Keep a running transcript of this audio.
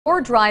More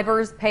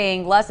drivers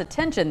paying less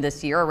attention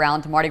this year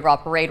around Mardi Gras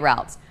parade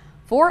routes.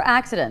 4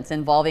 accidents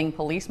involving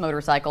police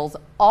motorcycles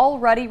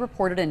already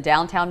reported in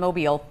downtown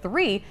Mobile,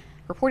 3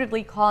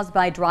 reportedly caused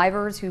by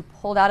drivers who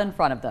pulled out in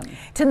front of them.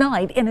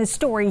 Tonight, in a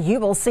story you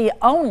will see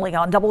only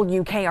on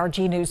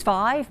WKRG News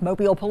 5,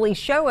 Mobile police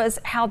show us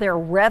how they're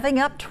revving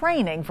up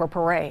training for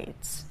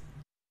parades.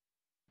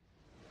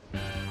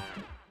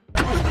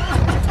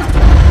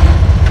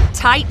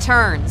 Tight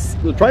turns.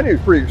 The training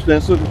is pretty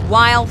extensive.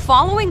 While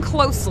following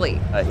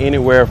closely.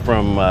 Anywhere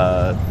from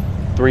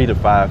 3 to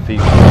 5 feet.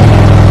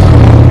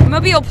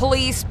 Mobile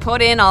police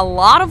put in a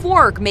lot of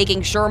work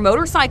making sure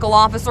motorcycle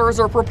officers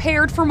are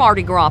prepared for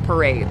Mardi Gras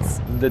parades.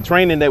 The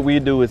training that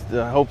we do is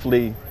to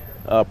hopefully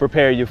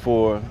prepare you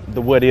for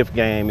the what-if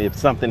game. If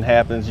something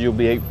happens, you'll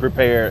be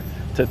prepared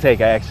to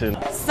take action.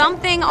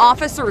 Something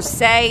officers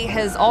say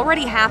has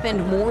already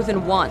happened more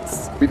than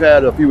once. We've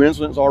had a few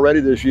incidents already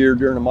this year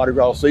during the Mardi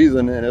Gras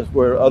season, and it's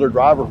where other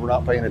drivers were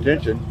not paying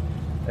attention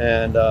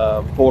and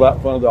pulled out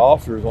in front of the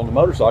officers on the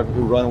motorcycle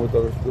who were running with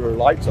their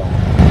lights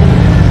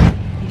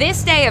on.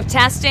 This day of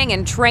testing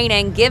and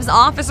training gives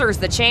officers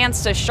the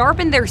chance to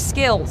sharpen their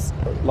skills.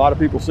 A lot of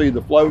people see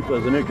the float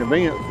as an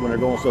inconvenience when they're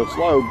going so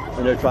slow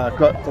and they're trying to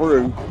cut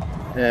through,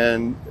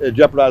 and it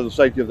jeopardizes the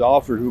safety of the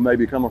officer who may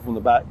be coming from the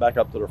back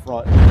up to the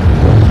front.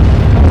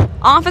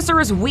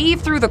 Officers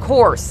weave through the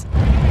course,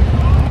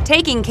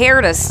 taking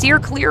care to steer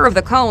clear of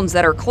the cones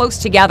that are close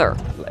together.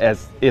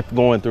 As if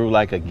going through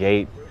like a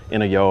gate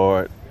in a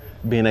yard,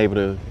 being able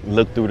to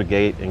look through the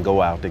gate and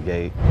go out the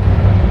gate.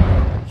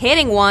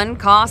 Hitting one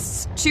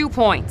costs 2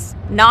 points.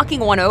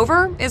 Knocking one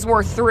over is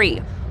worth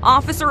 3.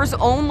 Officers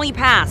only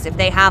pass if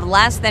they have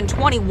less than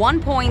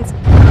 21 points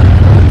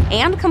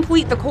and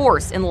complete the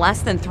course in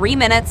less than 3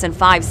 minutes and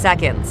 5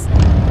 seconds.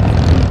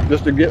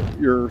 Just to get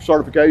your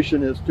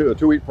certification is a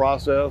 2-week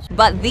process.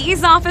 But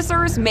these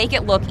officers make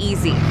it look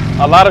easy.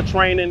 A lot of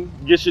training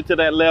gets you to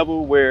that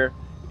level where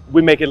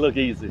we make it look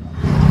easy.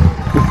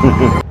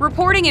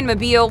 Reporting in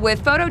Mobile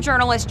with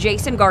photojournalist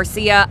Jason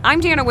Garcia, I'm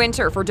Dana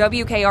Winter for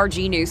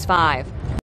WKRG News 5.